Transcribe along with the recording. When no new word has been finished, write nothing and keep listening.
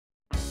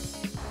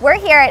We're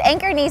here at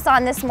Anchor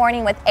Nissan this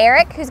morning with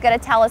Eric, who's going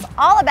to tell us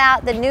all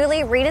about the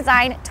newly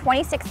redesigned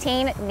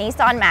 2016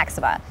 Nissan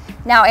Maxima.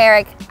 Now,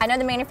 Eric, I know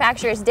the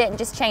manufacturers didn't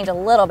just change a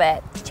little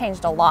bit, it's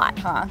changed a lot,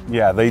 huh?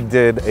 Yeah, they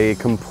did a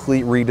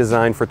complete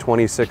redesign for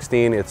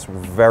 2016. It's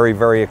very,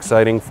 very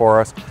exciting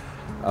for us.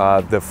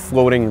 The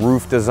floating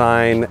roof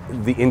design,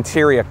 the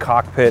interior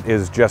cockpit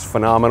is just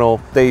phenomenal.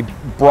 They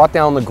brought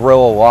down the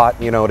grille a lot,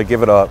 you know, to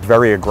give it a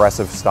very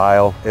aggressive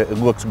style. It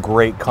looks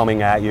great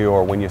coming at you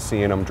or when you're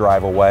seeing them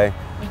drive away.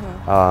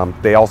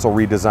 They also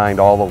redesigned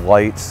all the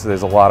lights.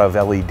 There's a lot of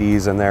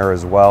LEDs in there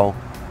as well.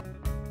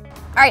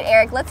 All right,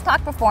 Eric, let's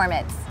talk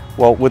performance.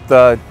 Well, with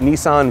the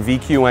Nissan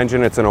VQ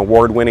engine, it's an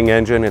award-winning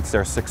engine. It's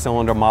their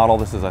 6-cylinder model.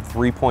 This is a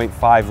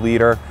 3.5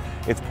 liter.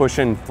 It's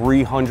pushing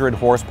 300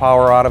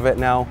 horsepower out of it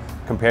now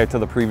compared to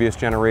the previous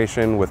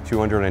generation with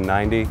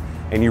 290.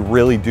 And you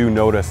really do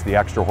notice the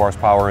extra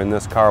horsepower in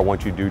this car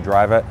once you do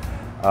drive it.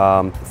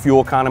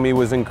 Fuel economy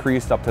was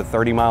increased up to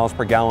 30 miles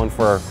per gallon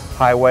for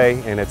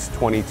highway, and it's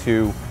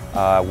 22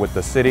 with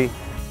the city.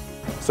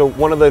 So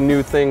one of the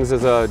new things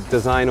is a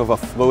design of a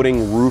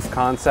floating roof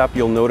concept.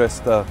 You'll notice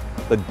the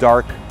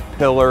dark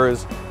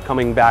pillars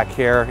coming back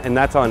here, and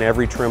that's on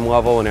every trim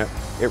level, and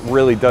it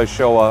really does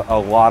show a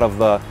lot of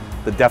the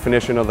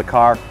definition of the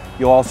car.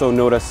 You'll also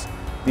notice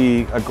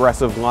the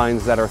aggressive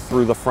lines that are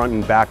through the front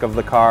and back of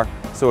the car,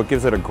 so it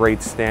gives it a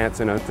great stance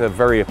and it's a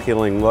very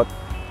appealing look.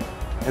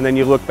 And then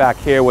you look back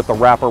here with the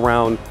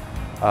wraparound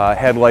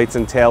headlights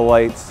and tail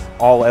lights,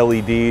 all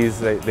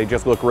LEDs. They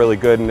just look really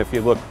good, and if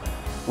you look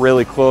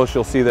really close,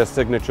 you'll see their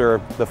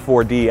signature, the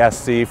 4D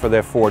SC for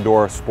their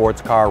 4-door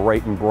sports car,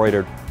 right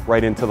embroidered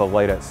right into the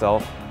light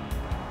itself.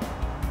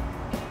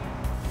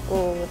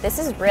 Ooh, this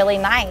is really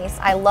nice.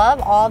 I love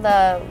all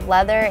the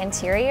leather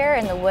interior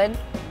and the wood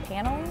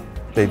paneling.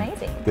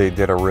 Amazing. They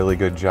did a really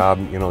good job.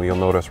 You know, you'll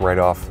notice right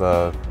off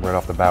the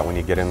bat when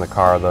you get in the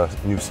car, the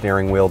new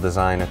steering wheel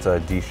design. It's a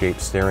D-shaped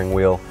steering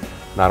wheel.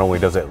 Not only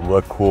does it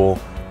look cool,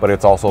 but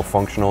it's also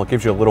functional. It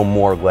gives you a little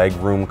more leg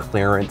room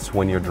clearance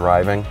when you're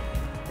driving,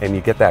 and you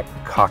get that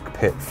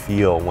cockpit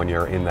feel when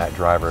you're in that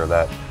driver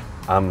that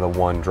I'm the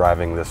one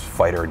driving this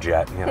fighter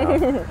jet, you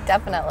know.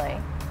 Definitely.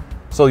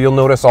 So you'll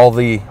notice all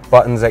the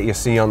buttons that you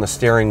see on the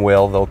steering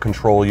wheel. They'll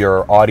control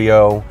your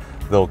audio,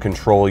 they'll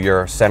control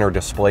your center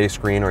display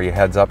screen or your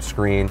heads-up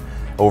screen.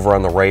 Over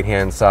on the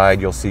right-hand side,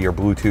 you'll see your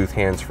Bluetooth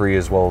hands-free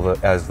as well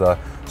as the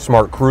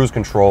smart cruise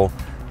control.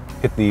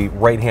 Hit the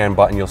right-hand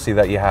button, you'll see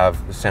that you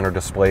have the center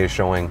display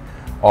showing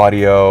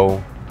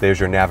audio. There's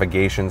your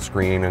navigation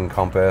screen and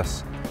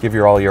compass. Give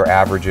you all your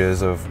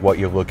averages of what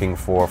you're looking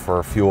for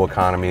fuel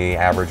economy,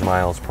 average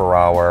miles per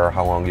hour,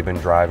 how long you've been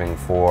driving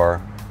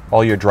for.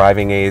 All your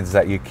driving aids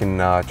that you can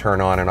turn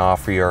on and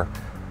off for your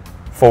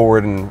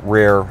forward and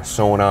rear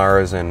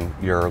sonars and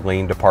your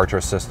lane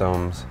departure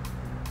systems.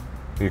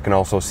 You can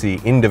also see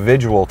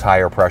individual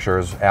tire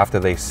pressures after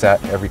they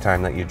set every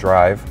time that you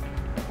drive.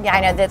 Yeah,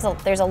 I know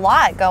there's a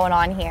lot going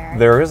on here.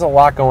 There is a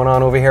lot going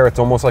on over here. It's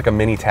almost like a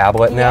mini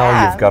tablet now.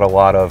 Yeah. You've got a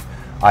lot of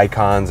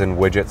icons and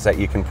widgets that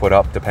you can put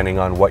up depending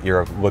on what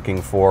you're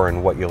looking for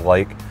and what you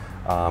like.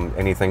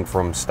 Anything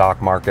from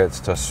stock markets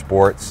to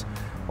sports,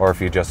 or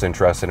if you're just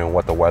interested in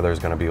what the weather is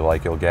going to be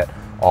like, you'll get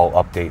all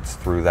updates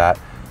through that.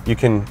 You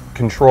can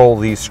control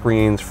these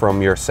screens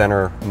from your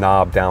center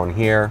knob down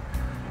here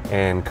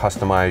and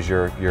customize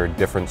your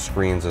different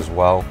screens as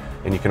well.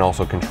 And you can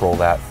also control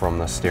that from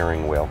the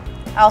steering wheel.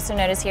 I also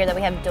notice here that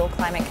we have dual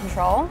climate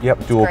control.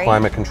 Yep, dual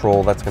climate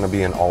control. That's going to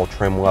be in all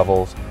trim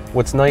levels.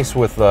 What's nice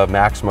with the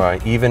Maxima,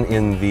 even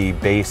in the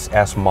base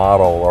S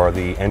model or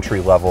the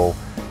entry level,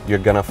 you're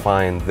going to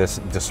find this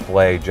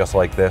display just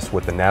like this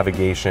with the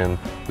navigation,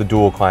 the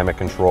dual climate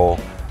control.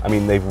 I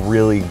mean, they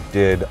really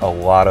did a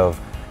lot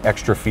of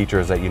extra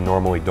features that you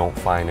normally don't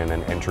find in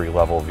an entry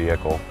level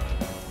vehicle.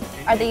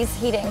 Are these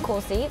heated and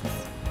cooled seats?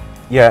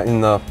 Yeah,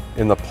 in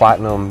the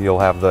Platinum, you'll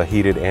have the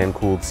heated and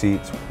cooled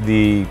seats.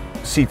 The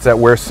seats that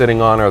we're sitting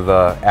on are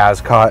the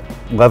Ascot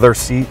leather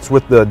seats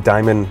with the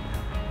diamond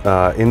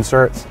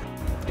inserts.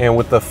 And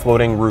with the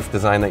floating roof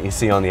design that you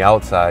see on the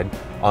outside,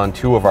 on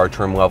 2 of our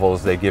trim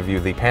levels, they give you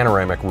the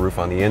panoramic roof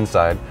on the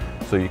inside,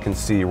 so you can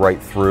see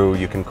right through.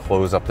 You can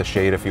close up the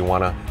shade if you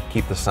want to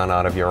keep the sun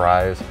out of your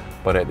eyes,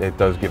 but it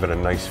does give it a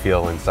nice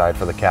feel inside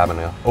for the cabin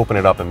to open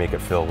it up and make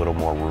it feel a little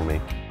more roomy.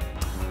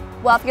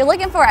 Well, if you're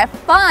looking for a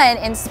fun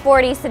and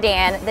sporty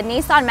sedan, the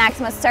Nissan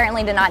Maxima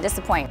certainly did not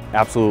disappoint.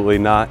 Absolutely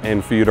not,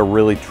 and for you to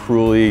really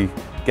truly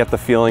get the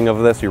feeling of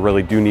this, you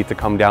really do need to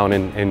come down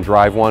and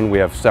drive one. We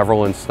have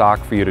several in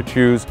stock for you to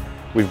choose.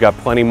 We've got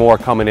plenty more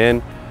coming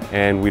in,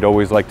 and we'd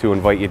always like to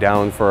invite you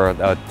down for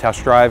a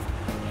test drive.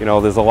 You know,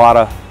 there's a lot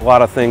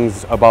of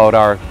things about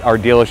our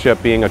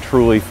dealership being a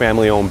truly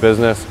family-owned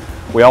business.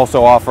 We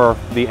also offer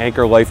the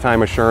Anchor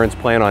Lifetime Assurance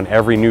Plan on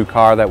every new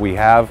car that we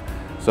have.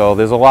 So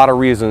there's a lot of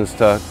reasons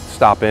to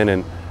stop in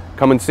and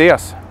come and see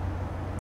us.